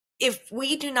if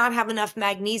we do not have enough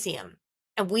magnesium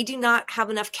and we do not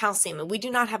have enough calcium and we do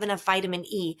not have enough vitamin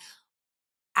E,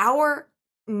 our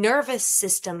nervous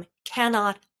system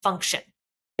cannot function.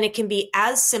 And it can be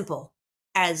as simple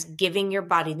as giving your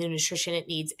body the nutrition it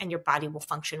needs and your body will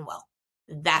function well.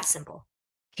 That simple.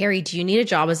 Kerri, do you need a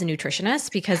job as a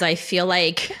nutritionist? Because I feel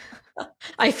like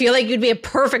you'd be a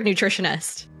perfect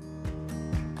nutritionist.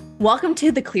 Welcome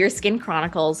to the Clear Skin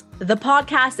Chronicles, the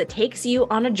podcast that takes you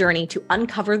on a journey to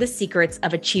uncover the secrets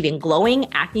of achieving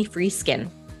glowing, acne-free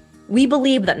skin. We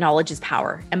believe that knowledge is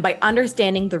power, and by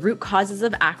understanding the root causes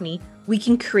of acne, we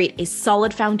can create a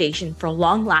solid foundation for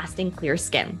long-lasting clear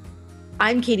skin.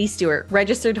 I'm Katie Stewart,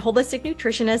 registered holistic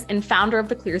nutritionist and founder of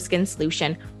the Clear Skin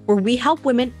Solution, where we help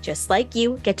women just like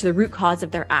you get to the root cause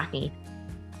of their acne.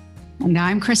 And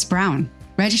I'm Chris Brown,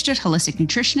 registered holistic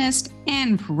nutritionist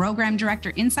and program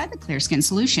director inside the Clear Skin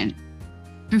Solution.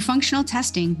 Through functional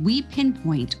testing, we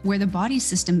pinpoint where the body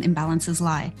system imbalances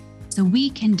lie, so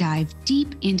we can dive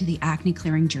deep into the acne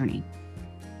clearing journey.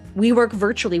 We work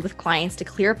virtually with clients to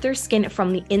clear up their skin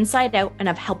from the inside out and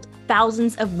have helped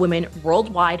thousands of women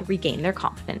worldwide regain their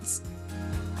confidence.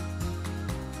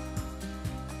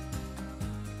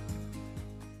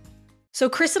 So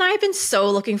Chris and I have been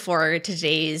so looking forward to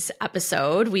today's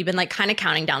episode. We've been kind of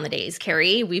counting down the days,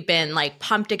 Kerri. We've been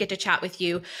pumped to get to chat with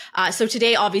you. So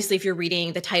today, obviously, if you're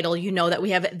reading the title, you know that we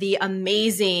have the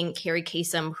amazing Kerri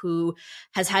Kasem, who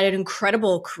has had an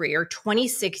incredible career,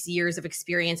 26 years of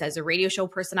experience as a radio show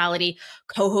personality,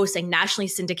 co-hosting nationally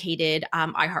syndicated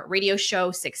iHeartRadio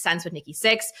show, Sixth Sense with Nikki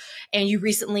Sixx. And you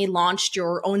recently launched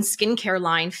your own skincare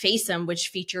line, Fasem, which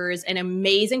features an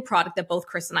amazing product that both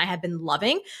Chris and I have been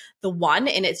loving. The one,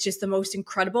 and it's just the most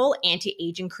incredible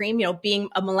anti-aging cream. You know, being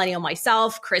a millennial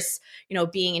myself, Chris,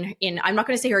 being in I'm not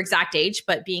going to say her exact age,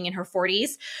 but being in her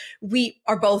 40s, we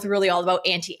are both really all about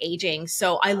anti-aging.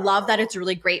 So I love that it's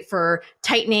really great for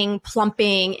tightening,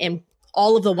 plumping, and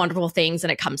all of the wonderful things when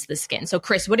it comes to the skin. So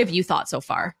Chris, what have you thought so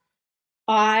far?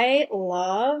 I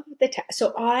love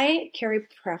Kerri,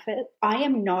 preface, I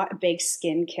am not a big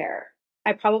skincare.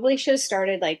 I probably should have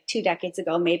started 2 decades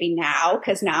ago, maybe now,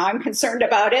 because now I'm concerned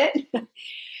about it.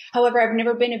 However, I've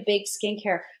never been a big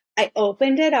skincare. I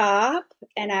opened it up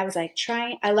and I was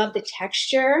I love the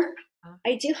texture.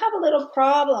 I do have a little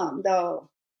problem though.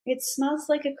 It smells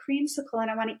like a creamsicle and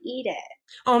I want to eat it.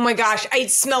 Oh my gosh, it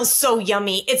smells so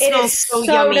yummy. It smells so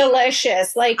yummy. So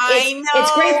delicious. I know.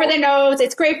 It's great for the nose.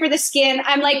 It's great for the skin.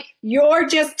 I'm you're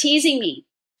just teasing me.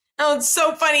 Oh, it's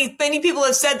so funny. Many people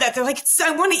have said that. They're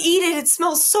I want to eat it. It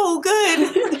smells so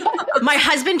good. My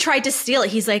husband tried to steal it.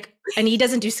 He's and he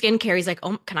doesn't do skincare. He's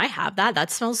oh, can I have that?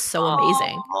 That smells so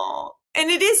amazing.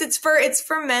 And it is. It's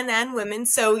for men and women.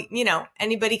 So,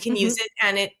 anybody can use it.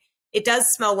 And it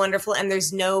does smell wonderful. And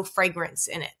there's no fragrance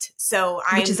in it. So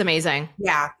which is amazing.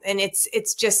 Yeah. And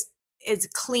it's just as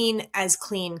clean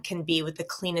can be with the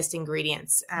cleanest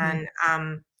ingredients. And,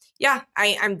 yeah,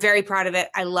 I'm very proud of it.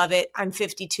 I love it. I'm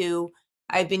 52.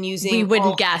 I've been using. We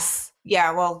wouldn't guess.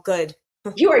 Yeah, well, good.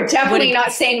 You are definitely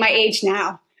not saying my age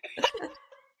now.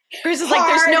 Chris is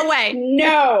there's no way.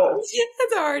 No.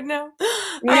 That's hard. No.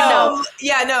 No.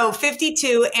 Yeah, no,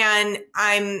 52. And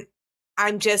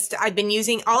I've been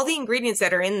using all the ingredients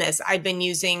that are in this. I've been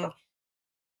using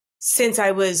since I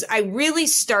really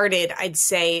started, I'd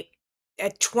say,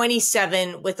 at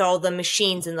 27 with all the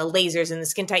machines and the lasers and the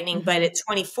skin tightening. But at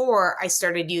 24, I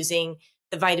started using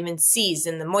the vitamin C's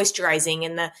and the moisturizing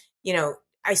and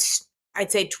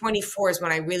I'd say 24 is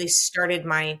when I really started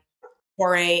my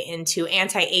foray into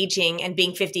anti-aging, and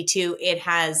being 52, it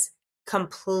has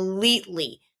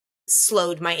completely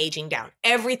slowed my aging down.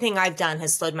 Everything I've done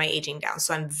has slowed my aging down.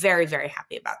 So I'm very, very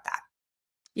happy about that.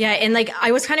 Yeah. And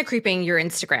I was kind of creeping your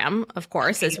Instagram, of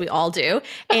course, as we all do.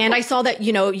 And I saw that,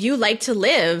 you like to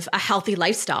live a healthy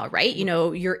lifestyle, right?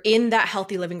 You're in that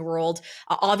healthy living world.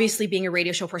 Obviously, being a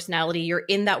radio show personality, you're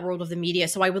in that world of the media.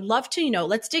 So I would love to,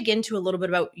 let's dig into a little bit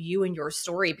about you and your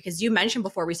story, because you mentioned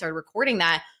before we started recording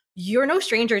that you're no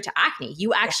stranger to acne.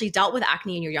 You actually dealt with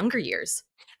acne in your younger years.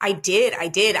 I did.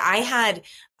 I had,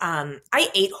 I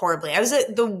ate horribly. I was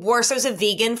the worst. I was a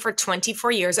vegan for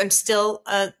 24 years. I'm still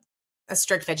a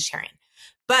strict vegetarian,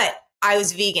 but I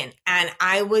was vegan and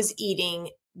I was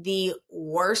eating the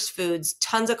worst foods,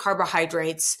 tons of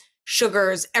carbohydrates,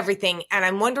 sugars, everything. And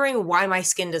I'm wondering why my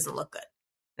skin doesn't look good.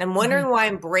 And I'm wondering why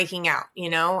I'm breaking out,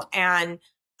 and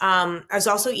I was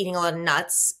also eating a lot of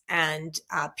nuts and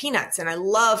peanuts, and I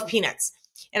love peanuts.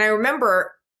 And I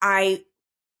remember I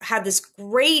had this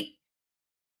great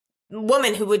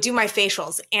woman who would do my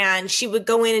facials, and she would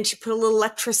go in and she put a little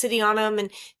electricity on them and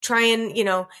try and,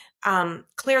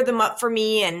 clear them up for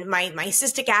me. And my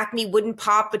cystic acne wouldn't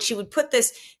pop, but she would put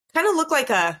this kind of looked like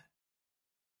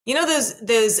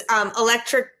those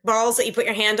electric balls that you put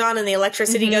your hand on and the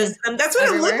electricity goes to them. That's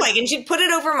what it looked like. And she'd put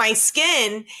it over my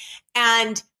skin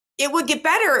and it would get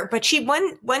better. But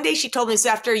one day she told me, so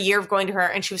after a year of going to her,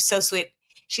 and she was so sweet,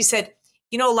 she said,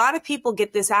 a lot of people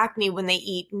get this acne when they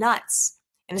eat nuts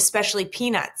and especially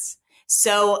peanuts.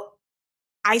 So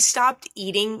I stopped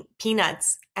eating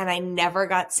peanuts and I never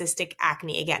got cystic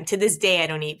acne again. To this day, I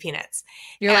don't eat peanuts.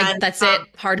 You're like, that's it.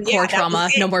 Hardcore trauma.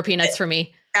 No more peanuts for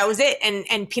me. That was it.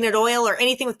 And peanut oil or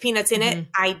anything with peanuts in it,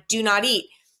 I do not eat.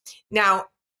 Now,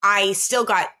 I still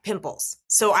got pimples.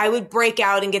 So I would break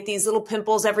out and get these little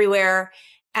pimples everywhere.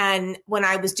 And when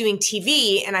I was doing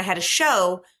TV and I had a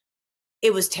show,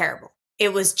 it was terrible.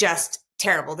 It was just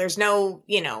terrible. There's no,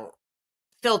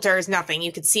 filters, nothing.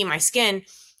 You could see my skin.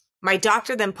 My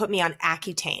doctor then put me on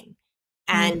Accutane,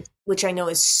 and which I know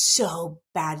is so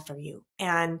bad for you.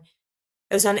 And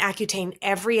I was on Accutane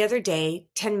every other day,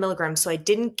 10 milligrams. So I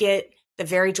didn't get the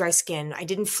very dry skin. I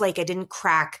didn't flake. I didn't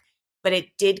crack, but it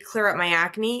did clear up my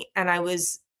acne. And I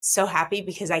was so happy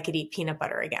because I could eat peanut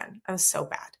butter again. I was so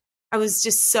bad. I was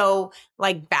just so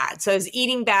bad. So I was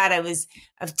eating bad. I was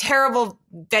a terrible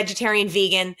vegetarian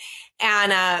vegan.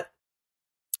 And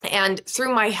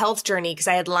through my health journey, because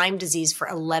I had Lyme disease for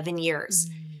 11 years,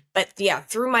 but yeah,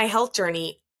 through my health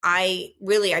journey, I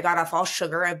got off all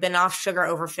sugar. I've been off sugar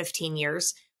over 15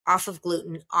 years, off of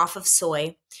gluten, off of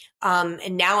soy.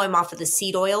 And now I'm off of the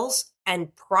seed oils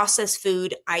and processed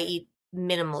food. I eat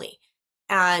minimally.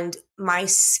 And my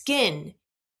skin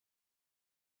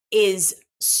is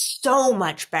so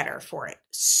much better for it.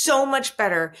 So much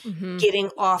better getting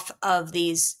off of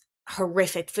these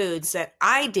horrific foods that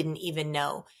I didn't even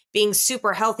know. Being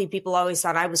super healthy, people always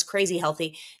thought I was crazy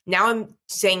healthy. Now I'm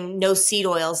saying no seed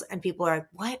oils and people are like,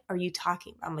 what are you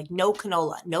talking about? I'm like, no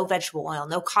canola, no vegetable oil,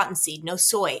 no cottonseed, no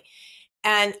soy.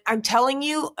 And I'm telling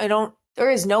you, there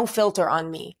is no filter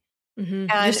on me. And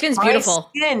your skin's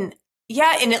beautiful. And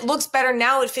it looks better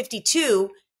now at 52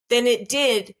 than it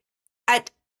did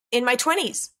in my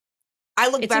 20s. I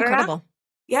look better incredible.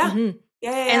 Now. Yeah.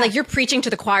 Yeah. And you're preaching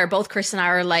to the choir. Both Chris and I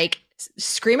are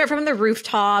scream it from the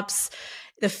rooftops.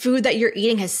 The food that you're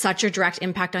eating has such a direct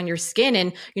impact on your skin.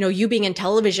 And, you being in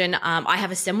television, I have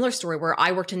a similar story where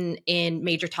I worked in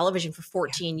major television for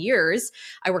 14 years.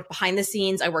 I worked behind the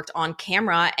scenes. I worked on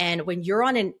camera. And when you're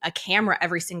on a camera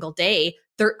every single day,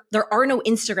 there are no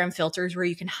Instagram filters where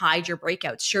you can hide your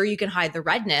breakouts. Sure, you can hide the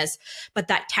redness, but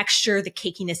that texture, the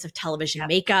cakiness of television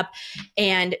makeup,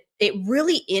 and it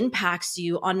really impacts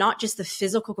you on not just the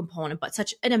physical component, but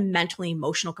such a mentally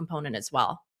emotional component as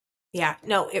well. Yeah,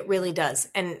 no, it really does.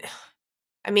 And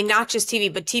I mean, not just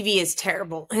TV, but TV is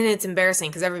terrible and it's embarrassing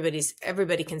because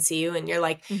everybody can see you and you're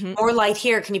like, more light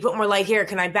here. Can you put more light here?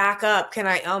 Can I back up?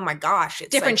 Oh my gosh. It's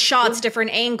different shots,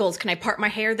 different angles. Can I part my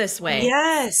hair this way?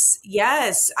 Yes.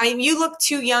 You look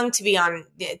too young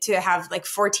to have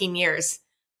 14 years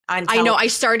on television. I know. I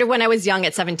started when I was young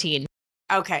at 17.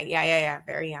 Okay. Yeah.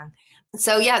 Very young.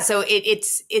 So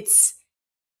it's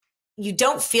you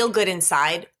don't feel good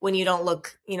inside when you don't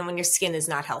look, when your skin is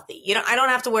not healthy. I don't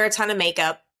have to wear a ton of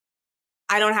makeup.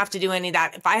 I don't have to do any of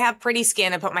that. If I have pretty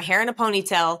skin, I put my hair in a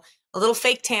ponytail, a little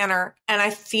fake tanner, and I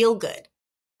feel good.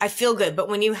 But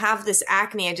when you have this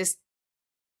acne,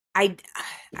 I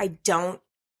don't,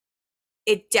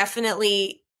 it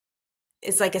definitely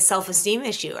is like a self-esteem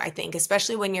issue, I think,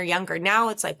 especially when you're younger. Now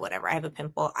it's like, whatever, I have a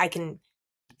pimple.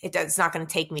 It's not going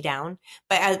to take me down.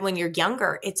 But when you're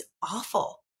younger, it's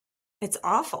awful. It's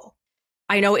awful.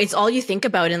 I know, it's all you think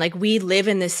about. And we live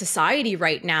in this society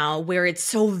right now where it's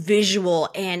so visual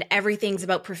and everything's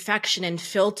about perfection and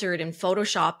filtered and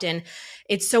photoshopped. And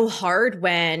it's so hard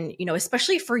when,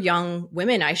 especially for young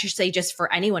women, I should say just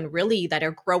for anyone really that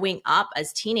are growing up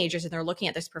as teenagers and they're looking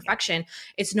at this perfection,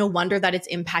 it's no wonder that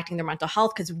it's impacting their mental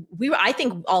health. Because I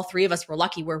think all three of us were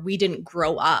lucky where we didn't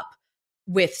grow up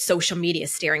with social media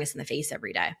staring us in the face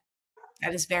every day.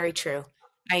 That is very true.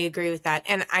 I agree with that.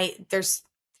 And I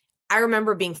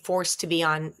remember being forced to be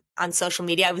on social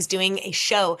media. I was doing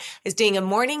a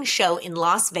morning show in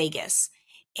Las Vegas.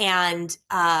 And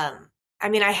I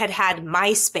had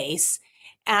MySpace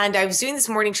and I was doing this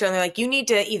morning show and they're like, you need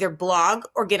to either blog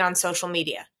or get on social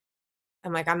media.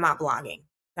 I'm like, I'm not blogging.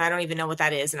 I don't even know what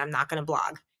that is. And I'm not going to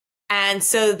blog. And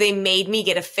so they made me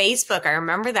get a Facebook. I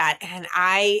remember that. And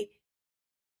I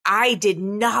did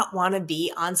not want to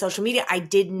be on social media. I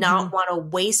did not want to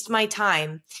waste my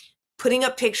time putting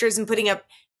up pictures and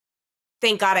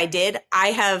thank God I did.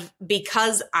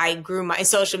 Because I grew my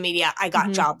social media, I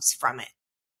got jobs from it.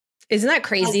 Isn't that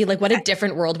crazy? What a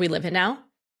different world we live in now.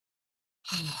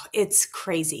 It's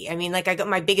crazy. I got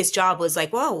my biggest job was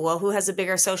whoa, well, who has a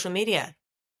bigger social media?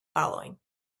 following.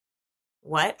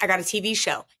 What? I got a TV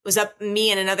show. It was up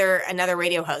me and another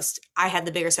radio host. I had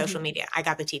the bigger social media. I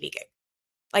got the TV gig.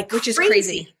 Like, which is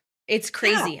crazy. It's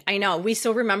crazy. Yeah. I know. We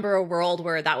still remember a world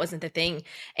where that wasn't the thing.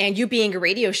 And you being a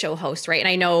radio show host, right? And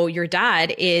I know your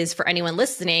dad is, for anyone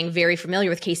listening, very familiar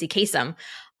with Kerri Kasem.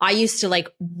 I used to like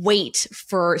wait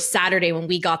for Saturday when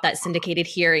we got that syndicated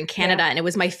here in Canada. And it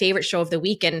was my favorite show of the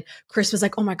week. And Chris was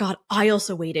like, oh my God, I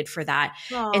also waited for that.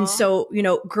 Aww. And so, you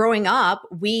know, growing up,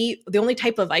 the only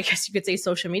type of, I guess you could say,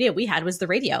 social media we had was the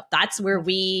radio. That's where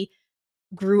we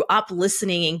grew up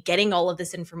listening and getting all of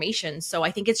this information. So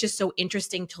I think it's just so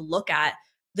interesting to look at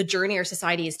the journey our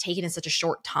society has taken in such a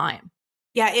short time.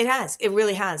 Yeah, it has. It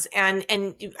really has. And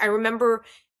I remember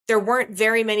there weren't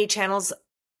very many channels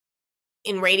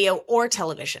in radio or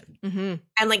television. Mm-hmm.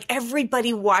 And like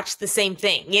everybody watched the same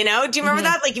thing, you know? Do you remember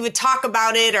that? Like you would talk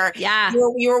about it, or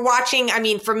you were watching, I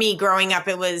mean, for me growing up,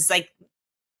 it was like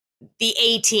the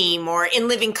A-Team or In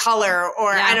Living Color,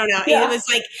 or I don't know. It was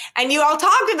like, and you all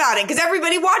talked about it because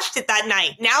everybody watched it that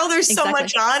night. Now there's so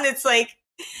much on. It's like,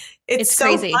 it's so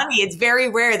crazy. Funny. It's very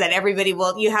rare that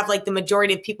you have like the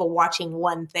majority of people watching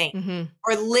one thing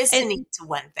or listening to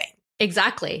one thing.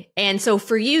 Exactly. And so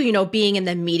for you, you know, being in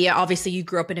the media, obviously you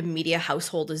grew up in a media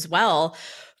household as well.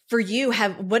 For you,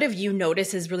 what have you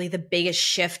noticed is really the biggest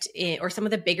shift or some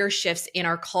of the bigger shifts in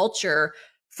our culture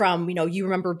from, you know, you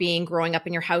remember growing up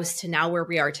in your house to now where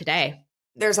we are today?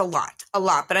 There's a lot,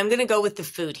 but I'm going to go with the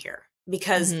food here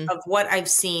because of what I've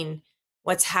seen,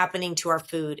 what's happening to our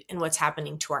food and what's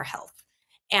happening to our health.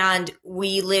 And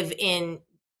we live in,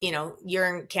 you know,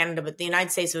 you're in Canada, but the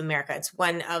United States of America, it's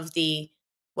one of the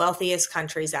wealthiest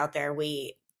countries out there.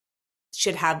 We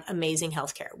should have amazing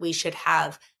healthcare. We should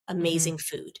have amazing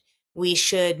food. We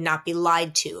should not be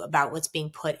lied to about what's being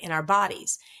put in our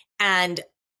bodies. And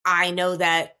I know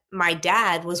that my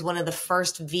dad was one of the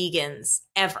first vegans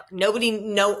ever. No one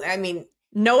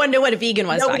knew what a vegan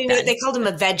was. Nobody knew. They called him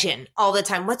a vegan all the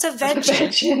time. What's a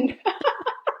vegan?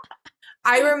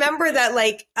 I remember that,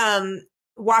 like,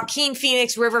 Joaquin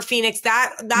Phoenix, River Phoenix,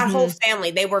 that whole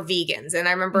family, they were vegans. And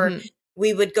I remember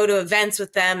we would go to events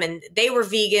with them and they were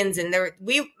vegans, and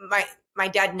my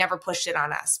dad never pushed it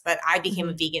on us, but I became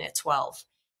a vegan at 12.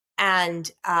 And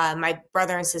my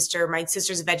brother and sister, my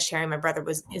sister's a vegetarian, my brother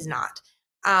is not.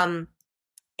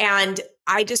 And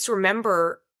I just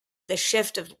remember the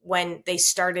shift of when they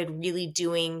started really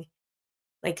doing,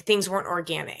 like, things weren't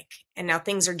organic and now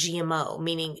things are GMO,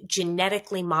 meaning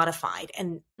genetically modified.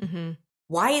 And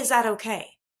why is that okay?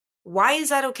 Why is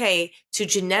that okay to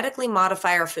genetically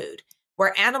modify our food?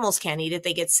 Where animals can't eat it,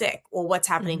 they get sick. Well, what's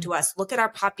happening to us? Look at our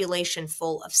population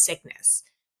full of sickness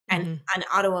and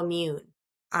autoimmune,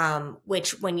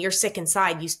 which when you're sick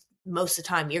inside, most of the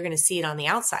time you're going to see it on the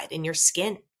outside in your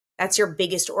skin. That's your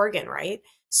biggest organ, right?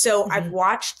 So I've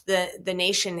watched the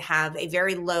nation have a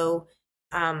very low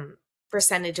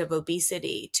percentage of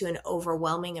obesity to an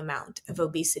overwhelming amount of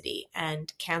obesity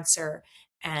and cancer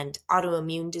and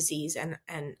autoimmune disease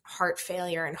and heart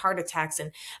failure and heart attacks.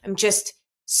 And I'm just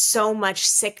so much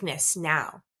sickness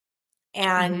now.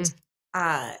 And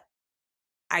I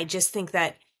just think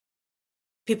that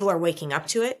people are waking up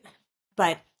to it,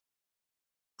 but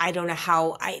I don't know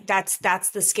how.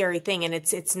 That's the scary thing. And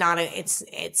it's not a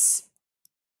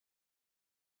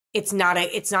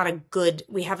good,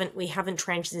 we haven't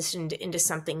transitioned into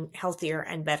something healthier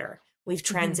and better. We've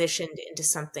transitioned into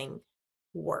something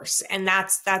worse. And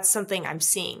that's something I'm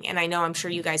seeing. And I'm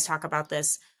sure you guys talk about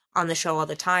this on the show all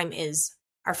the time, is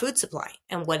our food supply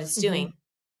and what it's doing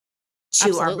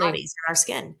to our bodies and our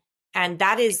skin. And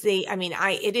that is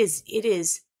it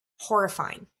is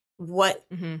horrifying what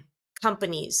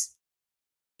companies,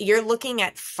 you're looking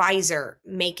at Pfizer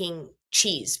making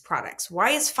cheese products. Why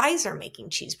is Pfizer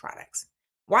making cheese products?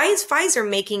 Why is Pfizer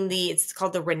making it's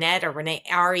called the Rennet or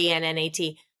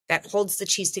RENNAT that holds the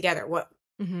cheese together? What?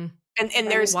 And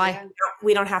there's why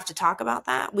we don't have to talk about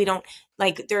that. We don't,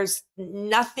 like, there's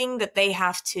nothing that they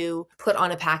have to put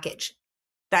on a package.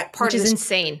 That part is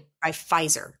insane by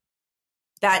Pfizer.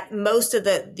 That most of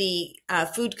the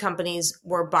food companies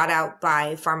were bought out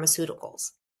by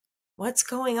pharmaceuticals. What's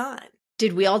going on?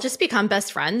 Did we all just become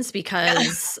best friends?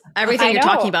 Because everything you're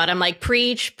talking about, I'm like,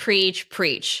 preach, preach,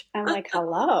 preach. I'm like,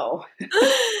 hello.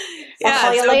 I'll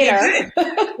call you later.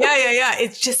 Yeah.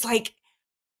 It's just like,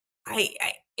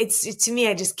 it's to me,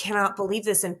 I just cannot believe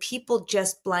this. And people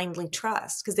just blindly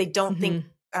trust because they don't think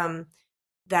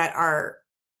that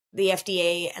the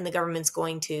FDA and the government's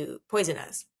going to poison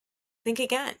us. Think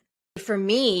again. For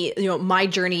me, my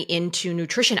journey into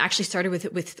nutrition actually started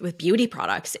with beauty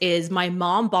products. Is my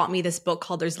mom bought me this book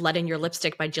called There's Lead in Your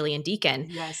Lipstick by Gillian Deacon.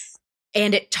 Yes.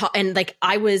 And and like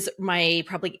I was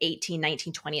probably 18,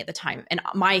 19, 20 at the time. And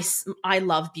I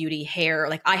love beauty, hair.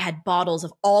 Like I had bottles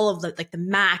of all of the, like the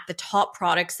MAC, the top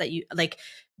products that you like,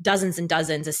 dozens and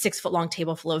dozens, a 6-foot long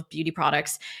table full of beauty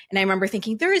products. And I remember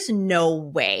thinking, there is no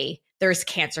way there's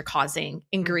cancer causing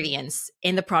ingredients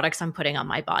in the products I'm putting on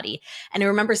my body. And I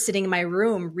remember sitting in my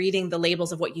room reading the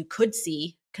labels of what you could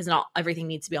see, because not everything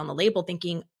needs to be on the label,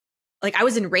 thinking, like I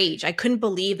was enraged. I couldn't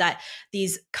believe that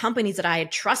these companies that I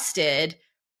had trusted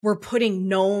were putting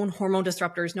known hormone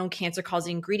disruptors, known cancer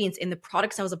causing ingredients in the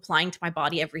products I was applying to my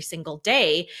body every single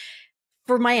day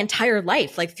for my entire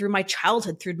life, like through my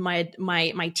childhood, through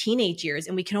my teenage years.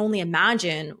 And we can only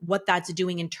imagine what that's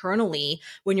doing internally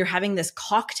when you're having this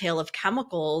cocktail of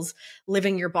chemicals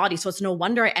living in your body. So it's no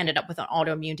wonder I ended up with an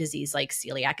autoimmune disease like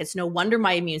celiac. It's no wonder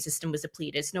my immune system was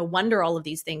depleted. It's no wonder all of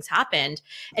these things happened.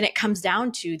 And it comes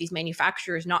down to these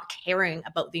manufacturers not caring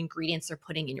about the ingredients they're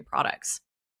putting in your products.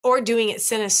 Or doing it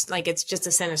sinister, like it's just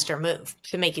a sinister move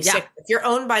to make you sick. If you're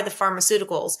owned by the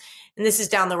pharmaceuticals, and this is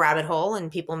down the rabbit hole,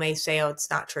 and people may say, oh, it's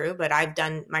not true, but I've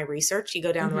done my research. You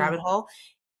go down the rabbit hole.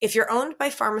 If you're owned by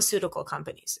pharmaceutical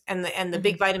companies, and the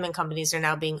big vitamin companies are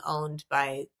now being owned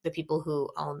by the people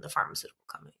who own the pharmaceutical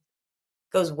companies,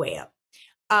 goes way up.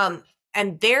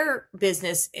 And their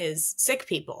business is sick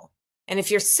people. And if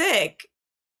you're sick,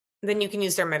 then you can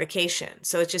use their medication.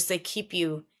 So it's just, they keep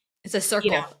you. It's a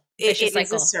circle. You know, it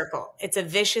is a circle. It's a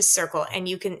vicious circle. And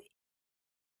you can,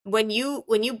 when you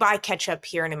buy ketchup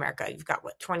here in America, you've got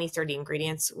 20, 30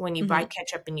 ingredients. When you buy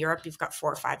ketchup in Europe, you've got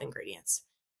 4 or 5 ingredients.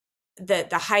 The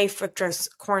high fructose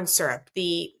corn syrup,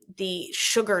 the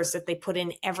sugars that they put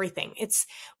in everything. It's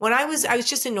when I was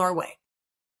just in Norway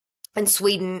and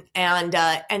Sweden, and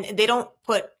they don't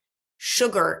put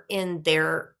sugar in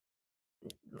their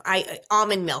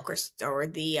almond milk or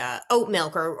the oat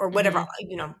milk or whatever,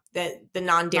 you know, the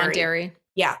non-dairy.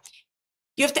 Yeah.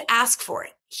 You have to ask for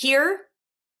it. Here,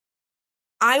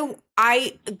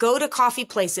 I go to coffee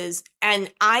places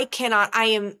and I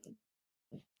am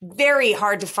very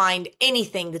hard to find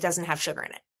anything that doesn't have sugar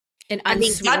in it. And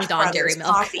unsweetened non-dairy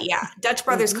milk. Coffee, yeah. Dutch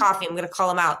Brothers Coffee, I'm going to call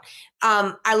them out.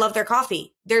 I love their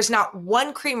coffee. There's not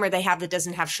one creamer they have that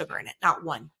doesn't have sugar in it. Not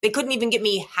one. They couldn't even get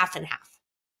me half and half.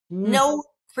 No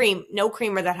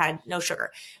creamer that had no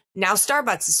sugar. Now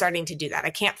Starbucks is starting to do that.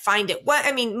 I can't find it.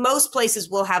 I mean, most places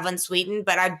will have unsweetened,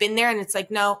 but I've been there and it's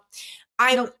like, no,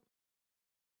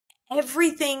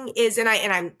 everything is, and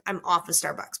I'm off of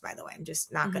Starbucks, by the way. I'm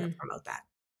just not going to promote that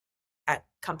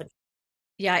company.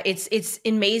 Yeah, it's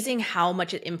amazing how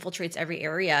much it infiltrates every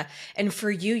area. And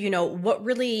for you, you know, what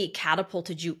really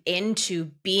catapulted you into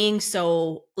being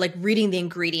so, like, reading the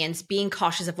ingredients, being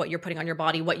cautious of what you're putting on your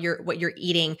body, what you're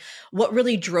eating, what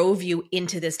really drove you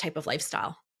into this type of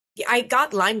lifestyle? Yeah, I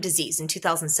got Lyme disease in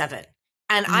 2007,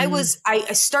 and I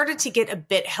started to get a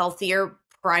bit healthier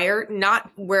prior,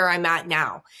 not where I'm at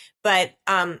now. But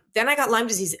then I got Lyme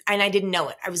disease and I didn't know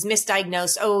it. I was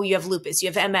misdiagnosed. Oh, you have lupus,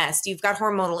 you have MS, you've got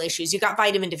hormonal issues, you got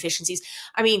vitamin deficiencies.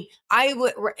 I mean,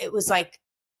 it was like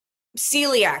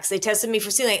celiacs. They tested me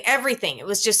for celiac, everything. It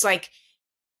was just like,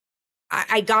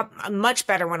 I got much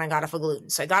better when I got off of gluten.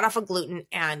 So I got off of gluten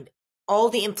and all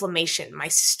the inflammation, my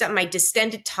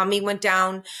distended tummy went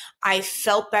down. I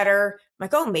felt better. I'm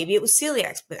like, oh, maybe it was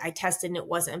celiac, but I tested and it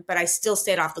wasn't, but I still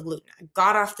stayed off the gluten. I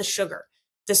got off the sugar.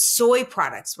 The soy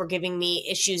products were giving me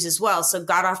issues as well. So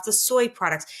got off the soy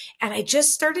products. And I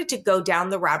just started to go down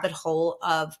the rabbit hole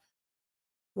of,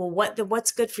 well,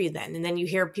 what's good for you then? And then you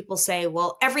hear people say,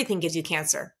 well, everything gives you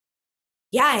cancer.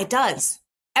 Yeah, it does.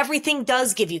 Everything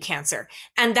does give you cancer.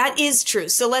 And that is true.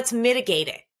 So let's mitigate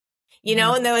it. You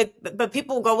know, and they're like, but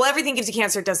people will go, well, everything gives you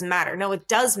cancer. It doesn't matter. No, it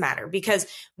does matter, because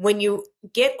when you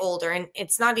get older, and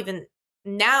it's not even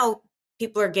now,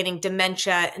 people are getting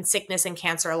dementia and sickness and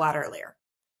cancer a lot earlier.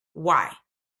 Why?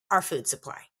 Our food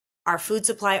supply. That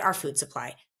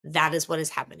is what is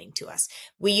happening to us.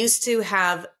 We used to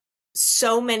have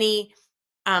so many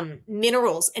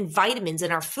minerals and vitamins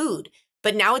in our food,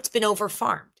 but now it's been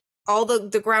over-farmed. All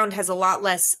the ground has a lot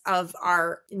less of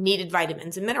our needed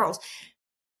vitamins and minerals.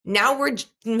 Now we're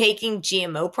making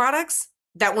GMO products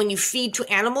that when you feed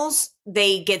to animals,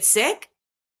 they get sick,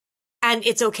 and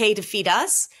it's okay to feed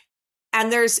us.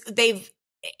 And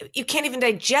you can't even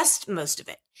digest most of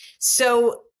it.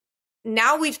 So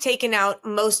now we've taken out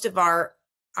most of our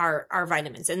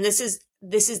vitamins. And this is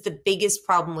the biggest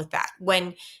problem with that.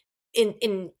 When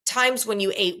in times when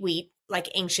you ate wheat, like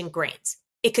ancient grains,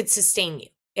 it could sustain you.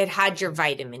 It had your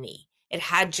vitamin E. It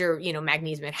had your,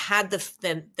 magnesium. It had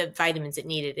the vitamins it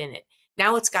needed in it.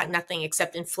 Now it's got nothing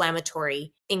except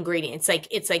inflammatory ingredients.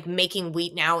 It's like making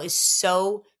wheat now is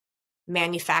so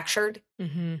manufactured.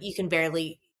 You can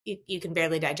barely you can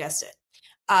barely digest it.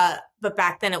 But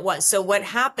back then it was. So what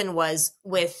happened was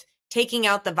with taking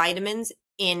out the vitamins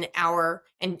in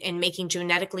and making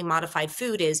genetically modified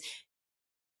food is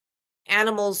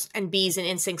animals and bees and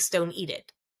insects don't eat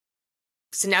it.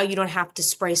 So now you don't have to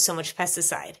spray so much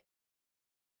pesticide.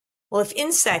 Well, if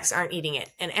insects aren't eating it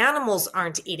and animals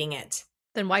aren't eating it,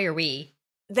 then why are we?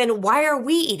 Then why are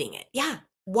we eating it? Yeah.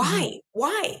 Why?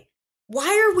 Why?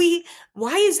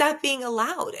 Why is that being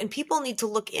allowed? And people need to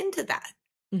look into that.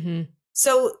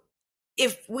 So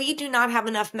if we do not have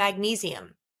enough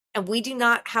magnesium and we do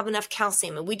not have enough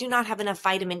calcium and we do not have enough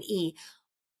vitamin E,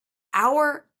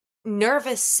 our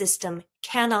nervous system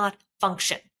cannot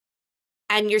function.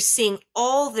 And you're seeing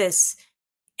all this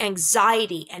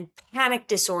anxiety and panic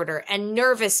disorder and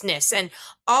nervousness and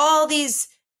all these,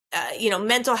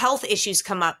 mental health issues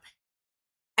come up.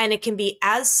 And it can be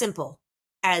as simple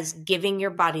as giving your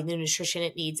body the nutrition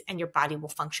it needs and your body will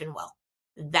function well.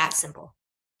 That simple.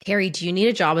 Kerri, do you need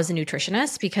a job as a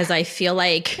nutritionist? Because I feel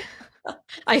like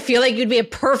you'd be a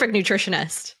perfect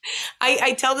nutritionist.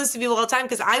 I tell this to people all the time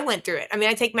because I went through it. I mean,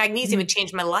 I take magnesium. It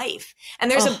changed my life. And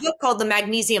there's a book called The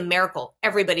Magnesium Miracle.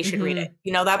 Everybody should read it.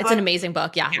 You know that book? It's an amazing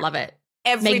book. Yeah, love it.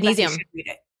 Everybody should read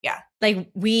it. Yeah.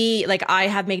 I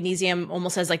have magnesium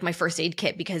almost as like my first aid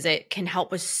kit because it can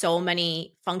help with so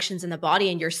many functions in the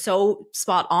body. And you're so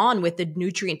spot on with the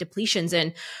nutrient depletions.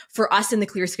 And for us in the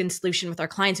Clear Skin Solution with our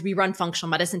clients, we run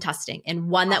functional medicine testing. And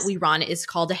one that we run is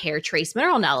called a hair trace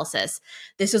mineral analysis.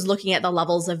 This is looking at the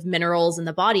levels of minerals in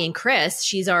the body. And Chris,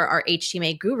 she's our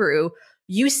HTMA guru.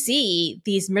 You see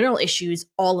these mineral issues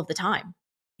all of the time.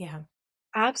 Yeah.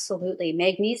 Absolutely.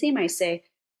 Magnesium, I say,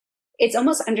 it's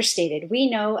almost understated. We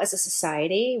know as a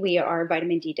society, we are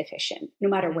vitamin D deficient, no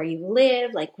matter where you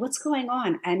live, like what's going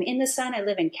on? I'm in the sun. I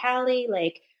live in Cali,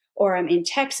 or I'm in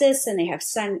Texas and they have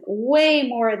sun way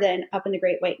more than up in the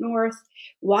Great White North.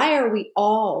 Why are we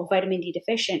all vitamin D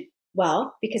deficient?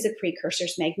 Well, because of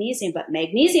precursors magnesium, but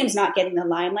magnesium's not getting the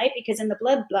limelight because in the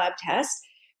blood lab test,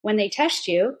 when they test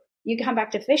you, you come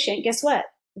back deficient. Guess what?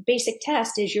 The basic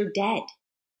test is you're dead.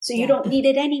 So you don't need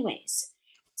it anyways.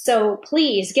 So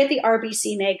please get the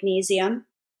RBC magnesium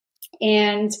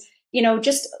and,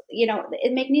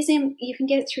 magnesium, you can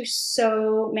get it through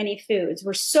so many foods.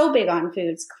 We're so big on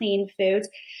foods, clean foods.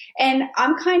 And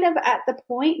I'm kind of at the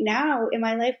point now in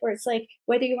my life where it's like,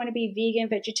 whether you want to be vegan,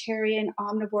 vegetarian,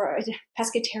 omnivore,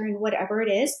 pescatarian, whatever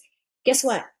it is, guess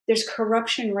what? There's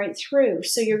corruption right through.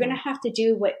 So you're going to have to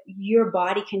do what your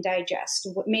body can digest.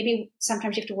 Maybe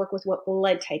sometimes you have to work with what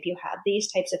blood type you have,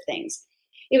 these types of things.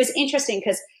 It was interesting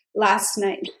because last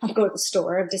night I go to the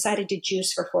store. I've decided to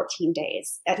juice for 14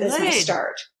 days. That is my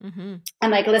start. I'm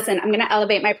like, listen, I'm going to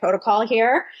elevate my protocol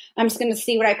here. I'm just going to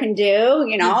see what I can do.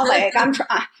 I'm just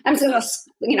going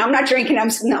to, I'm not drinking. I'm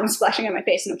splashing on my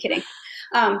face. No kidding.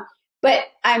 But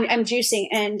I'm juicing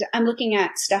and I'm looking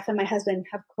at stuff and my husband,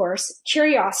 of course,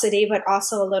 curiosity, but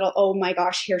also a little, oh my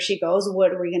gosh, here she goes.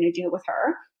 What are we going to do with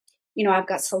her? I've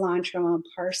got cilantro and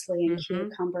parsley and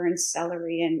cucumber and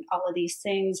celery and all of these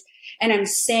things. And I'm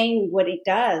saying what it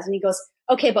does. And he goes,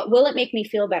 okay, but will it make me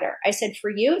feel better? I said, for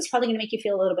you, it's probably going to make you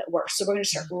feel a little bit worse. So we're going to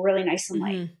start really nice and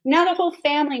light. Now the whole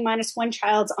family minus one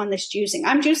child's on this juicing.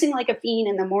 I'm juicing like a fiend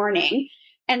in the morning.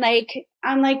 And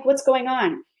I'm like, what's going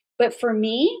on? But for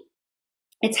me,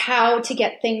 it's how to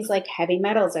get things like heavy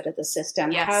metals out of the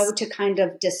system, how to kind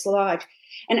of dislodge.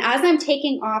 And as I'm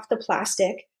taking off the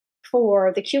plastic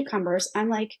for the cucumbers, I'm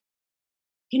like,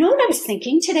 you know what I was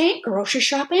thinking today, grocery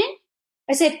shopping?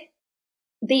 I said,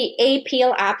 the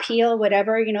appeal,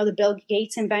 whatever, the Bill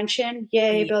Gates invention.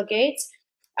 Yay, Bill Gates.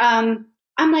 I'm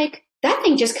like, that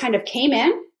thing just kind of came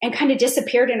in and kind of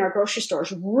disappeared in our grocery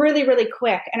stores really, really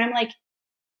quick. And I'm like,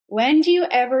 when do you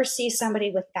ever see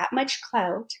somebody with that much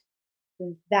clout,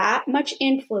 that much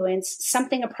influence,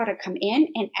 a product come in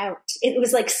and out? It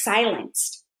was like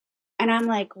silenced. And I'm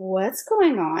like, what's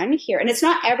going on here? And it's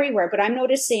not everywhere, but I'm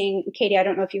noticing, Katie, I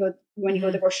don't know if when you go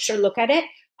to the grocery store, look at it.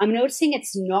 I'm noticing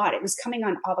it's not. It was coming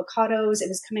on avocados. It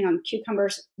was coming on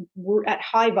cucumbers at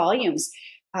high volumes.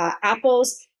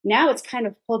 Apples, now it's kind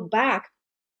of pulled back.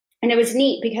 And it was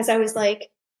neat because I was like,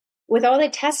 with all the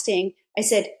testing, I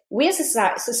said, we as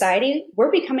a society,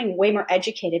 we're becoming way more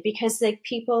educated because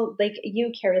people like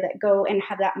you, Kerri, that go and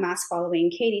have that mass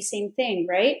following. Katie, same thing,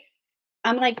 right?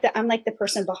 I'm like the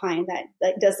person behind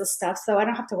that does the stuff, so I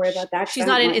don't have to worry about that. She's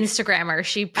not an Instagrammer.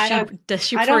 She prefers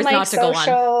like not to go on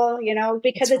social,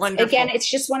 because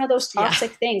it's just one of those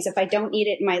toxic things. If I don't need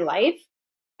it in my life,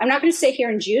 I'm not going to sit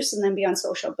here and juice and then be on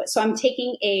social. But so I'm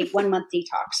taking a 1 month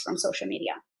detox from social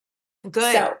media.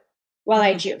 Good. So while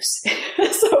I juice.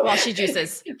 So while she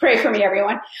juices. Pray for me,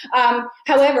 everyone.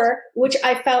 However, which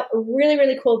I felt really,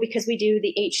 really cool because we do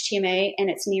the HTMA and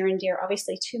it's near and dear,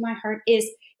 obviously, to my heart, is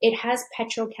it has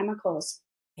petrochemicals,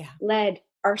 lead,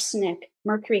 arsenic,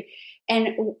 mercury,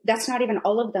 and that's not even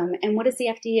all of them. And what does the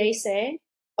FDA say?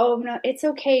 Oh, no, it's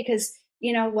okay because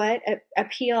you know what? A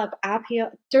peel of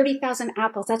apple, 30,000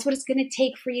 apples. That's what it's going to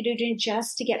take for you to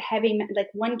ingest to get heavy, like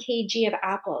 1 kg of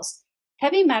apples.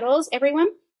 Heavy metals, everyone,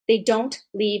 they don't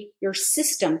leave your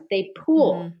system. They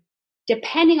pool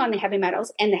depending on the heavy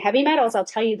metals. And the heavy metals, I'll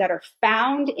tell you, that are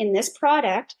found in this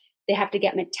product, they have to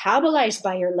get metabolized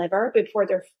by your liver before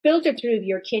they're filtered through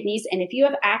your kidneys. And if you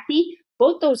have acne,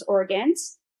 both those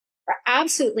organs are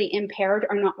absolutely impaired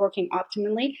or not working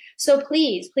optimally. So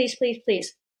please, please, please,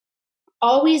 please,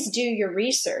 always do your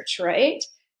research, right?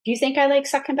 Do you think I like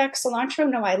sucking back cilantro?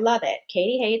 No, I love it.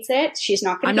 Katie hates it. She's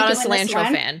not going to be doing this one. I'm not a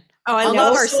cilantro fan. Oh, I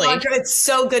love cilantro. It's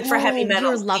so good for heavy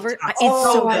metals. You love it. It's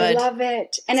so good. I love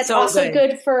it. And it's so also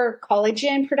good for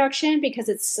collagen production because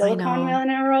it's silicone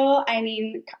mineral. I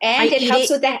mean, and it helps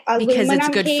with that aluminum, because it's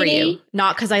good Katie. for you,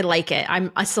 not because I like it. I'm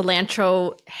a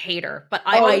cilantro hater, but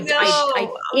I'll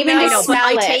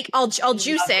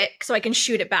juice it so I can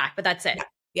shoot it back, but that's it.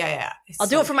 Yeah. I'll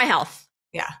do it for my health.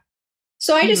 Yeah.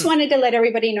 So I just wanted to let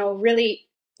everybody know, really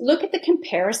look at the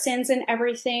comparisons and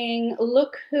everything.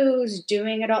 Look who's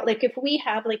doing it all. Like if we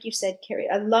have, like you said, Kerri,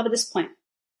 I love this point.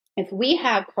 If we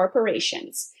have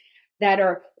corporations that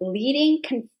are leading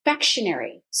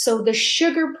confectionery, so the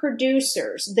sugar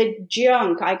producers, the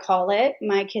junk, I call it,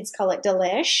 my kids call it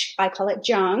delish, I call it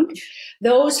junk,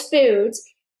 those foods,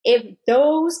 if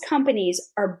those companies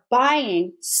are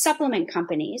buying supplement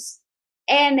companies,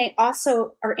 and they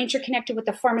also are interconnected with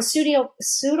the pharmaceutical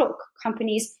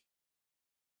companies,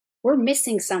 we're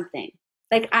missing something.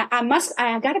 Like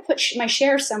I got to put my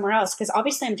share somewhere else because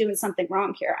obviously I'm doing something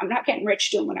wrong here. I'm not getting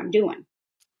rich doing what I'm doing.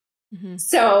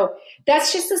 So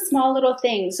that's just a small little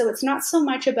thing. So it's not so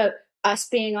much about us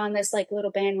being on this like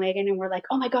little bandwagon and we're like,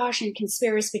 oh my gosh, and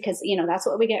conspiracy because, you know, that's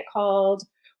what we get called.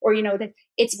 Or, you know, that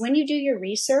it's when you do your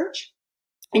research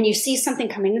and you see something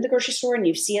coming to the grocery store and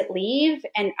you see it leave.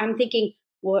 And I'm thinking,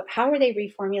 well, how are they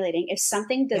reformulating? If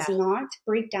something does not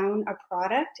break down a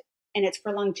product and it's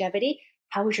for longevity,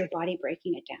 how is your body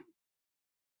breaking it down?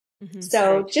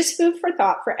 So just food for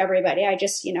thought for everybody. I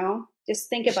just, you know, just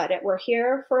think about it.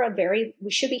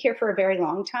 We should be here for a very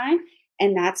long time.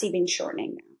 And that's even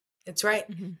shortening now. That's right.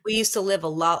 We used to live a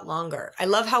lot longer. I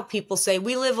love how people say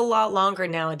we live a lot longer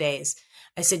nowadays.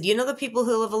 I said, you know, the people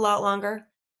who live a lot longer,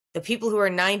 the people who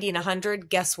are 90 and 100,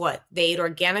 guess what? They ate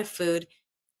organic food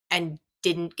and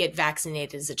didn't get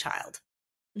vaccinated as a child.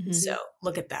 So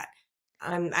look at that.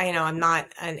 I'm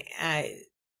not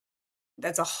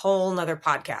that's a whole nother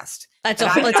podcast. It's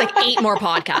like 8 more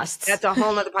podcasts. That's a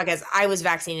whole nother podcast. I was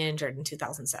vaccine injured in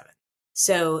 2007.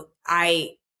 So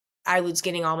I was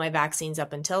getting all my vaccines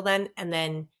up until then. And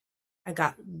then I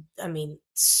got,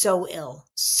 so ill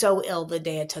the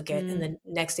day I took it. And the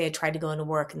next day I tried to go into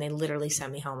work and they literally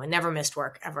sent me home. I never missed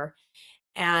work ever.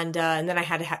 And then I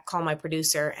had to call my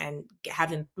producer and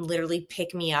have him literally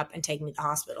pick me up and take me to the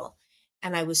hospital.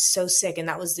 And I was so sick. And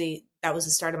that was the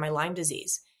start of my Lyme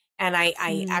disease. And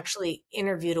I actually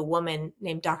interviewed a woman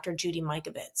named Dr. Judy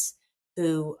Mikovits,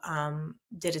 who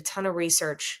did a ton of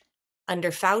research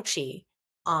under Fauci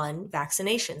on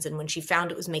vaccinations. And when she found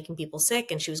it was making people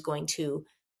sick and she was going to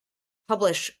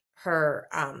publish her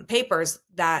papers,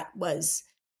 that was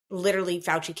literally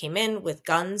Fauci came in with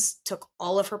guns, took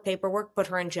all of her paperwork, put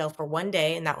her in jail for 1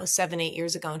 day. And that was 7-8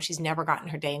 years ago. And she's never gotten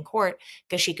her day in court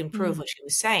because she can prove what she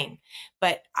was saying.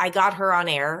 But I got her on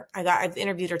air. I've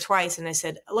interviewed her twice. And I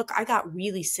said, look, I got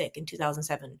really sick in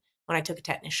 2007 when I took a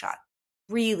tetanus shot,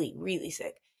 really, really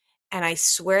sick. And I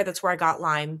swear that's where I got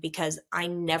Lyme because I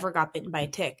never got bitten by a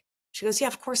tick. She goes, yeah,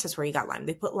 of course that's where you got Lyme.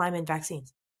 They put Lyme in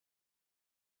vaccines.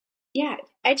 Yeah.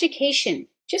 Education.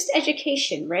 Just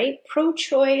education, right?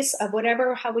 Pro-choice of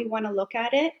whatever, how we want to look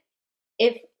at it.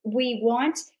 If we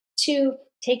want to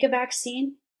take a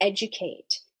vaccine,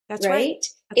 educate. That's right.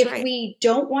 If we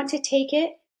don't want to take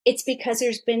it, it's because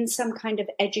there's been some kind of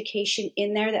education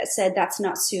in there that said that's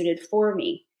not suited for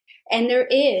me. And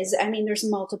there's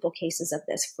multiple cases of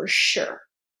this for sure.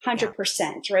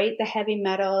 100%, right? The heavy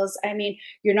metals.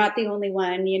 You're not the only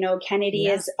one, Kennedy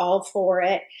is all for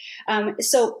it.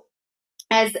 So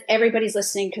as everybody's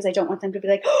listening, because I don't want them to be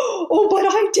like, oh, but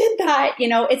I did that.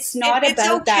 It's not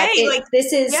about that.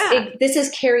 This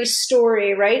is Kerri's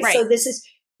story, right? So this is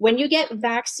when you get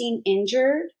vaccine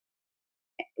injured,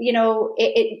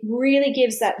 it really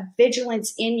gives that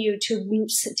vigilance in you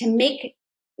to make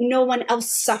no one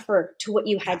else suffer to what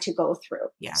you had to go through.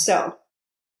 Yeah. So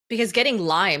Because getting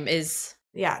Lyme is,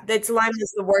 Yeah, that's Lyme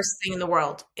is the worst thing in the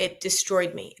world. It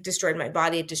destroyed me. It destroyed my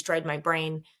body. It destroyed my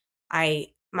brain.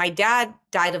 My dad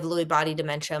died of Lewy body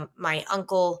dementia. My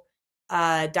uncle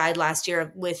died last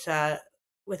year with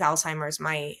Alzheimer's.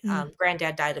 My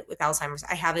granddad died with Alzheimer's.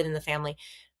 I have it in the family.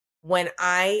 When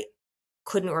I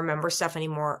couldn't remember stuff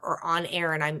anymore or on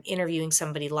air and I'm interviewing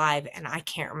somebody live and I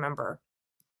can't remember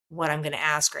what I'm going to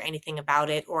ask or anything about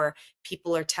it, or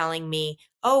people are telling me,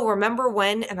 oh, remember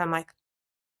when? And I'm like,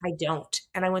 I don't.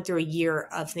 And I went through a year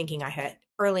of thinking I had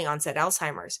early onset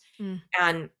Alzheimer's.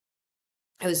 And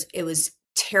it was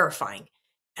terrifying.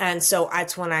 And so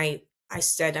that's when I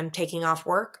said, I'm taking off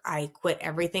work. I quit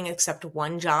everything except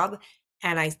one job.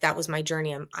 And that was my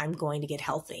journey. I'm going to get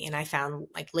healthy. And I found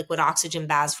like liquid oxygen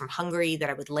baths from Hungary that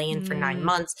I would lay in for 9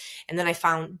 months. And then I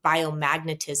found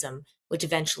biomagnetism, which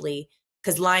eventually,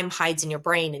 because Lyme hides in your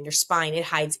brain and your spine, it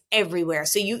hides everywhere.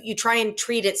 So you try and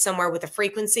treat it somewhere with a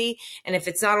frequency. And if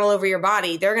it's not all over your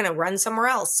body, they're going to run somewhere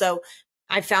else. So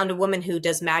I found a woman who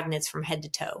does magnets from head to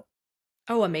toe.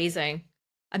 Oh, amazing.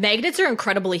 Magnets are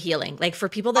incredibly healing. Like for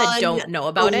people that don't know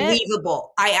about it.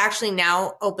 Unbelievable. I actually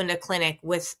now opened a clinic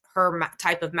with her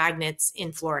type of magnets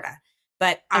in Florida.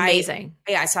 But amazing.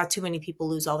 I saw too many people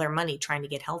lose all their money trying to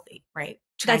get healthy, right?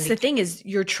 That's the thing is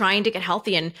you're trying to get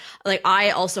healthy. And like,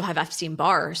 I also have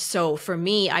Epstein-Barr. So for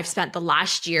me, I've spent the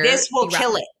last year. This will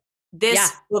kill it.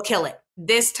 This will kill it.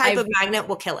 This type of magnet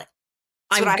will kill it.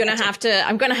 I'm gonna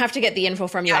have to get the info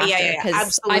from you after,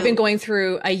 because I've been going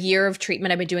through a year of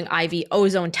treatment. I've been doing IV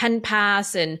ozone 10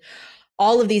 pass and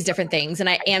all of these different things, and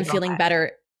I am feeling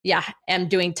better. Yeah, I'm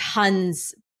doing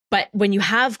tons. But when you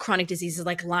have chronic diseases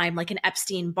like Lyme, like an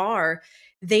Epstein-Barr,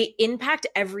 they impact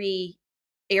every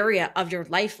area of your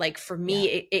life. Like for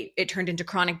me, it turned into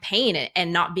chronic pain,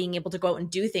 and not being able to go out and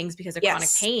do things because of chronic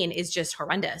pain is just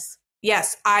horrendous.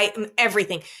 Yes,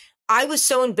 everything. I was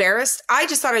so embarrassed. I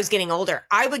just thought I was getting older.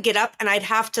 I would get up and I'd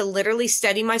have to literally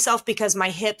steady myself because my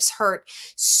hips hurt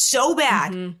so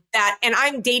bad and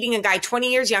I'm dating a guy 20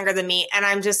 years younger than me. And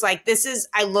I'm just like,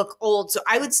 I look old. So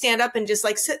I would stand up and just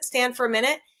like stand for a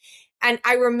minute. And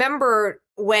I remember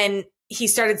when he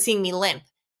started seeing me limp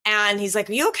and he's like,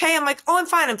 are you okay? I'm like, oh, I'm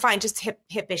fine. I'm fine. Just hip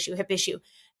issue.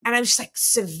 And I'm just like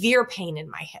severe pain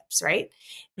in my hips. Right.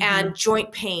 And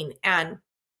joint pain. And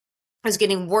I was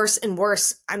getting worse and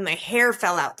worse. And my hair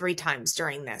fell out 3 times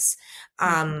during this.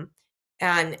 And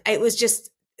it was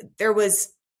just, there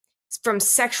was from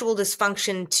sexual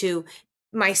dysfunction to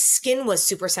my skin was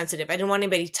super sensitive. I didn't want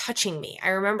anybody touching me. I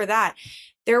remember that.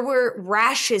 There were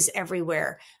rashes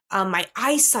everywhere. My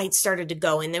eyesight started to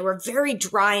go and they were very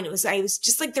dry. And I was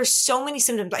just like, there's so many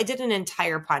symptoms. I did an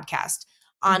entire podcast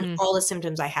on all the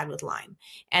symptoms I had with Lyme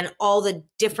and all the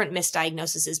different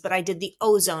misdiagnoses. But I did the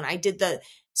ozone. I did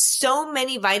so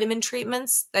many vitamin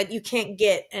treatments that you can't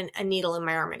get a needle in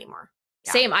my arm anymore.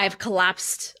 Yeah. Same. I've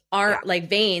collapsed like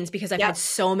veins because I've had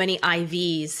so many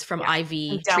IVs from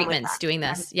IV treatments doing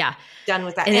this. Done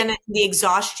with that. And the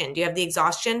exhaustion. Do you have the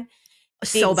exhaustion?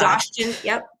 So bad.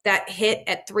 Yep. That hit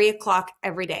at 3:00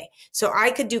 every day. So I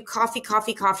could do coffee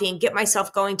and get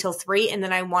myself going till 3. And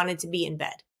then I wanted to be in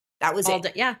bed. That was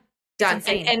it. Yeah. Done.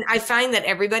 And I find that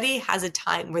everybody has a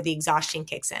time where the exhaustion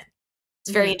kicks in. It's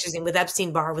very interesting with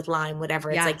Epstein-Barr, with Lyme, whatever.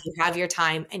 It's like you have your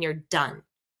time and you're done.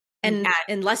 And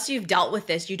unless you've dealt with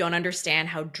this, you don't understand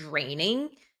how draining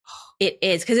it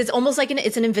is. Because it's almost like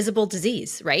it's an invisible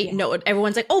disease, right? Yeah. No,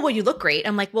 everyone's like, oh, well, you look great.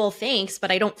 I'm like, well, thanks, but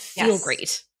I don't feel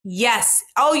great. Yes.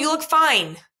 Oh, you look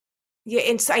fine. Yeah.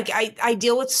 It's like I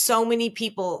deal with so many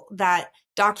people that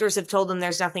doctors have told them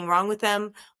there's nothing wrong with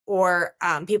them, or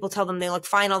people tell them they look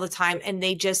fine all the time and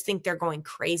they just think they're going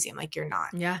crazy. I'm like, you're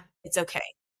not. Yeah. It's okay.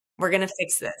 We're going to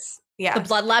fix this. Yeah. The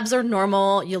blood labs are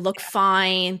normal. You look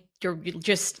fine. You're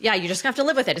just going to have to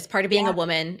live with it. It's part of being a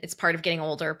woman. It's part of getting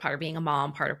older, part of being a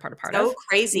mom, part of. So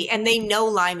crazy. And they know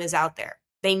Lyme is out there.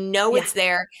 They know it's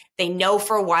there. They know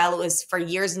for a while it was for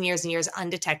years and years and years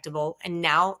undetectable. And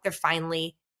now they're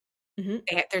finally,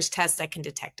 there's tests that can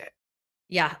detect it.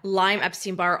 Yeah. Lyme,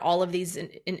 Epstein-Barr, all of these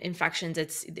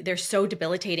infections, they're so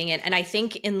debilitating. And I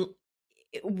think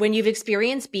when you've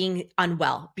experienced being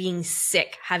unwell, being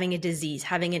sick, having a disease,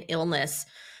 having an illness,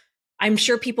 I'm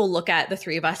sure people look at the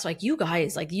 3 of us like, you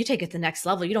guys, like you take it to the next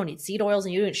level. You don't eat seed oils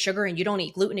and you don't eat sugar and you don't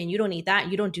eat gluten and you don't eat that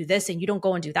and you don't do this and you don't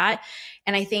go and do that.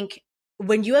 And I think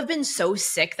when you have been so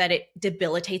sick that it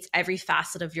debilitates every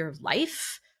facet of your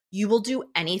life, you will do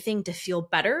anything to feel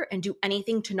better and do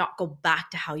anything to not go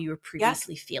back to how you were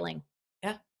previously feeling.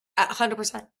 Yeah,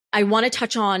 100%. I want to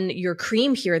touch on your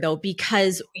cream here though,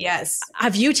 because yes,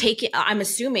 have you taken, I'm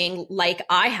assuming like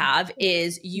I have,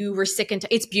 is you were sick and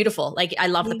it's beautiful. Like I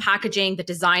love the packaging, the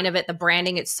design of it, the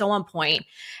branding, it's so on point.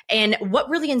 And what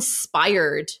really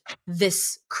inspired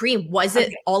this cream? Was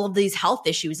it all of these health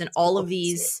issues and all of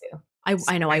these,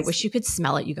 I know, I wish you could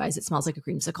smell it, you guys. It smells like a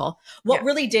creamsicle. What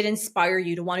really did inspire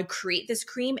you to want to create this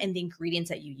cream and the ingredients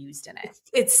that you used in it?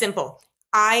 It's simple.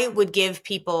 I would give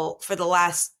people, for the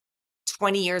last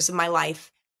 20 years of my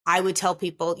life, I would tell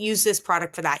people, use this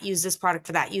product for that, use this product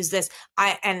for that, use this.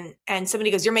 And somebody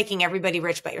goes, you're making everybody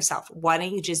rich but yourself. Why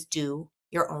don't you just do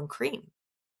your own cream?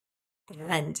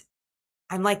 And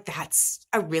I'm like, that's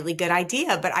a really good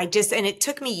idea. But and it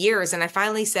took me years. And I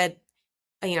finally said,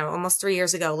 almost 3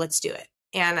 years ago, let's do it.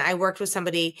 And I worked with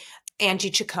somebody,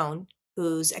 Angie Chacon,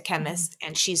 who's a chemist,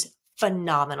 and she's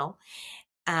phenomenal.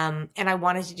 And I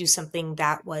wanted to do something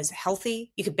that was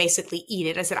healthy. You could basically eat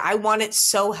it. I said, I want it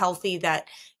so healthy that,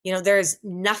 there's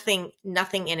nothing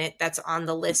in it that's on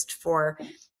the list for,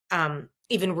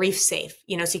 even reef safe,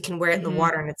 so you can wear it in the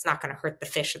water and it's not going to hurt the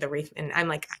fish or the reef. And I'm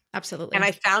like, absolutely. And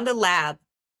I found a lab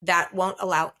that won't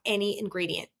allow any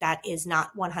ingredient that is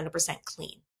not 100%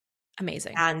 clean.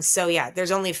 Amazing. And so,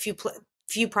 there's only a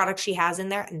few products she has in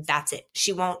there, and that's it.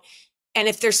 She won't. And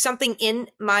if there's something in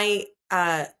my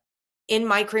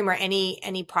cream or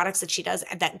any products that she does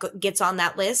that gets on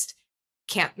that list,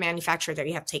 can't manufacture there.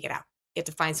 You have to take it out. You have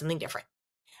to find something different.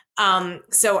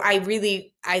 So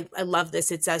I love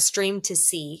this. It's a Stream to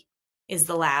Sea is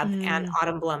the lab, and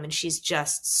Autumn Blum, and she's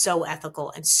just so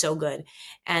ethical and so good.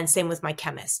 And same with my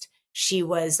chemist. She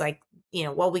was like,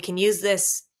 well, we can use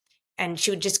this. And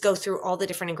she would just go through all the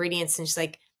different ingredients and she's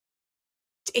like,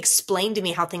 explain to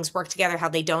me how things work together, how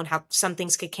they don't, how some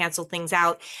things could cancel things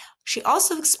out. She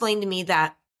also explained to me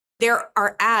that there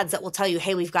are ads that will tell you,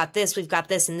 hey, we've got this,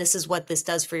 and this is what this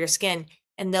does for your skin.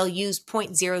 And they'll use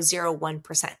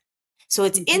 0.001%. So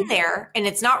it's in there and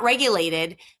it's not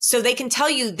regulated. So they can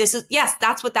tell you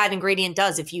that's what that ingredient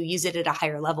does if you use it at a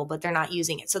higher level, but they're not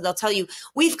using it. So they'll tell you,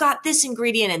 we've got this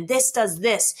ingredient and this does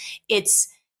this. It's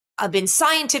been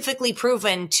scientifically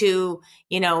proven to,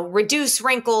 reduce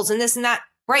wrinkles and this and that.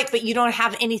 Right. But you don't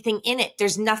have anything in it.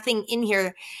 There's nothing in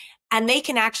here. And they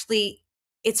can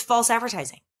it's false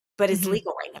advertising, but it's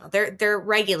legal right now. They're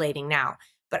regulating now.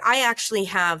 But I actually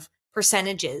have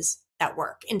percentages that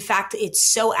work. In fact, it's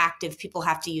so active, people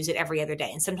have to use it every other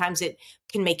day. And sometimes it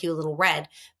can make you a little red,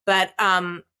 but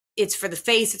it's for the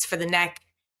face, it's for the neck,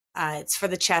 it's for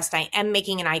the chest. I am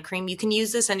making an eye cream. You can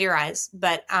use this under your eyes,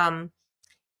 but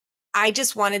I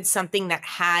just wanted something that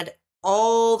had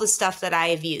all the stuff that I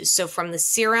have used. So from the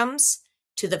serums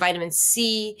to the vitamin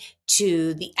C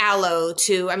to the aloe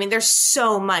there's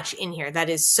so much in here that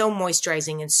is so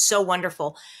moisturizing and so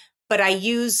wonderful. But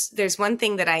there's one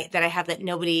thing that I have that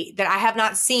I have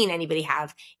not seen anybody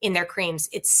have in their creams.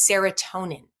 It's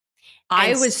serotonin.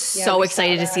 I was so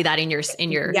excited to see that in your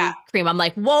cream. I'm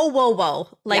like, whoa.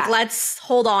 Like, let's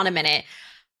hold on a minute.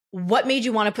 What made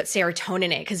you want to put serotonin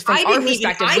in it? Because from our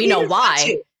perspective, we know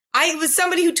why. I was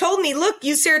somebody who told me, look,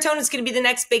 use serotonin is going to be the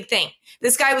next big thing.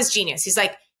 This guy was genius. He's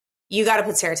like, you got to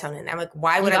put serotonin in. I'm like,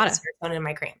 why would I put serotonin in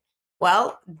my cream?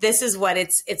 Well, this is what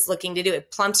it's looking to do.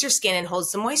 It plumps your skin and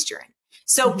holds the moisture in.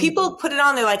 So people put it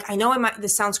on. They're like, I know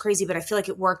this sounds crazy, but I feel like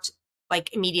it worked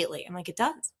like immediately. I'm like, it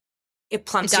does. It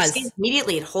plumps your skin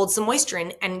immediately. It holds the moisture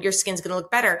in and your skin's going to look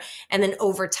better. And then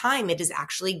over time, it is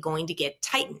actually going to get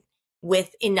tightened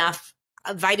with enough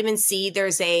vitamin C.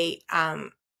 There's a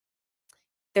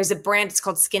brand, it's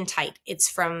called Skin Tight. It's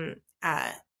from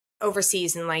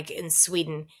overseas and like in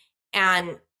Sweden.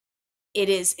 And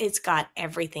it's got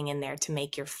everything in there to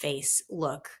make your face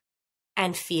look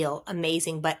and feel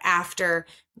amazing. But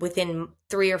within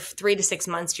 3 to 6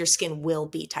 months, your skin will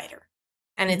be tighter.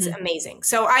 And it's amazing.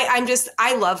 So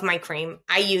I love my cream.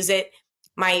 I use it.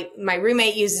 My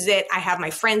roommate uses it. I have my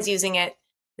friends using it.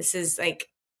 This is like,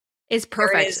 it's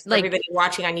perfect. Like everybody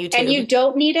watching on YouTube. And you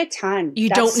don't need a ton. You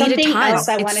don't need a ton.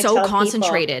 It's so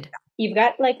concentrated. People. You've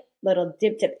got like little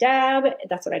dip, dab.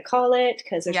 That's what I call it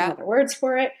because there's no other words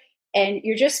for it. And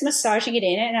you're just massaging it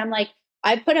in it. And I'm like,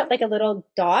 I put up like a little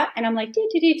dot and I'm like,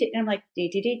 and I'm like,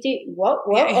 whoa.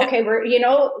 Okay. We're,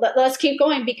 let's keep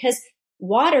going because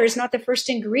water is not the first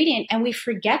ingredient. And we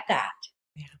forget that.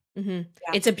 Yeah.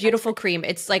 It's a beautiful cream.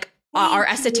 It's like Our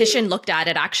esthetician looked at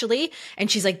it actually,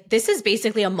 and she's like, this is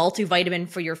basically a multivitamin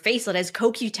for your face. It has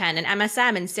CoQ10 and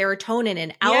MSM and serotonin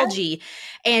and algae.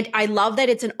 And I love that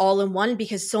it's an all-in-one,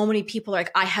 because so many people are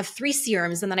like, I have 3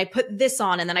 serums and then I put this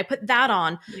on and then I put that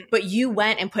on. But you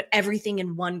went and put everything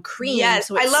in one cream. Yes,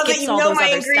 so it I love that you know my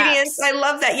ingredients. Steps. I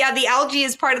love that. Yeah, the algae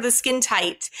is part of the Skin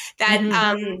Tight that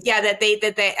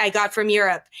that I got from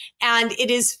Europe, and it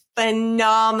is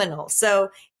phenomenal. So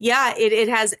yeah, it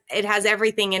has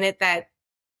everything in it that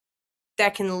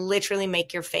can literally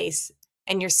make your face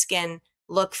and your skin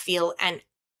look, feel, and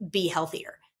be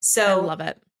healthier. So I love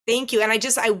it. Thank you. And I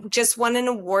just won an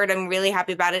award. I'm really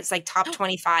happy about it. It's like top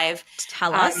 25.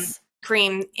 Tell us.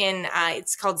 Cream in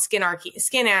it's called Skin Anarchy.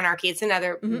 It's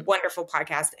another wonderful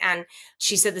podcast. And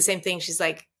she said the same thing. She's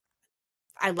like,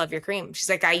 I love your cream. She's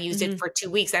like, I used it for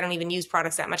 2 weeks. I don't even use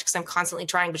products that much because I'm constantly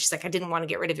trying. But she's like, I didn't want to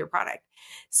get rid of your product.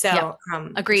 So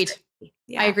agreed.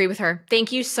 Yeah. I agree with her.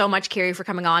 Thank you so much, Kerri, for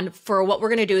coming on. For what we're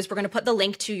going to do is we're going to put the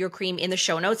link to your cream in the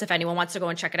show notes. If anyone wants to go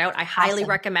and check it out, I highly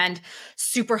recommend.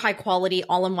 Super high quality,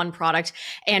 all-in-one product.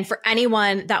 And for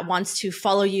anyone that wants to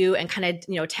follow you and kind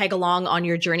of, tag along on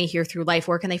your journey here through life,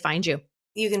 where can they find you?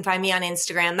 You can find me on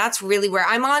Instagram. That's really where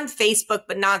I'm on Facebook,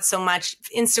 but not so much.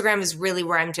 Instagram is really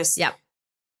where I'm just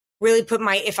really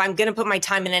if I'm going to put my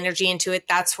time and energy into it,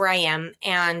 that's where I am.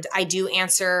 And I do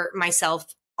answer myself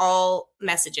all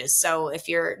messages. So if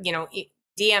you're,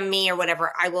 DM me or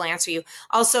whatever, I will answer you.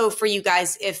 Also for you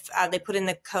guys, if they put in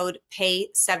the code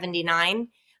PAY79,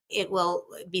 it will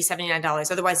be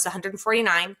 $79. Otherwise it's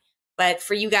 $149. But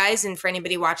for you guys and for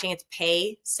anybody watching, it's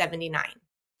PAY79.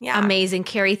 Yeah. Amazing.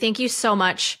 Kerri, thank you so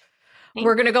much.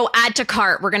 We're going to go add to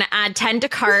cart. We're going to add 10 to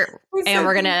cart and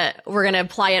we're going to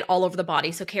apply it all over the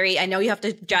body. So Kerri, I know you have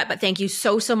to jet, but thank you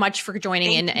so much for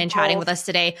joining in and chatting with us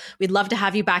today. We'd love to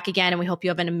have you back again, and we hope you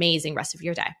have an amazing rest of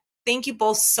your day. Thank you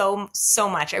both so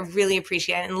much. I really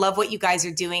appreciate it and love what you guys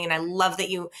are doing. And I love that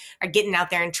you are getting out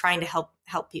there and trying to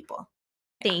help people.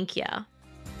 Thank you.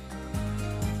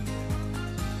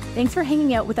 Thanks for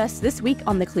hanging out with us this week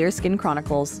on the Clear Skin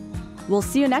Chronicles. We'll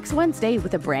see you next Wednesday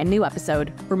with a brand new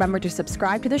episode. Remember to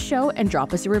subscribe to the show and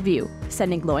drop us a review.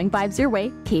 Sending glowing vibes your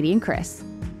way, Katie and Chris.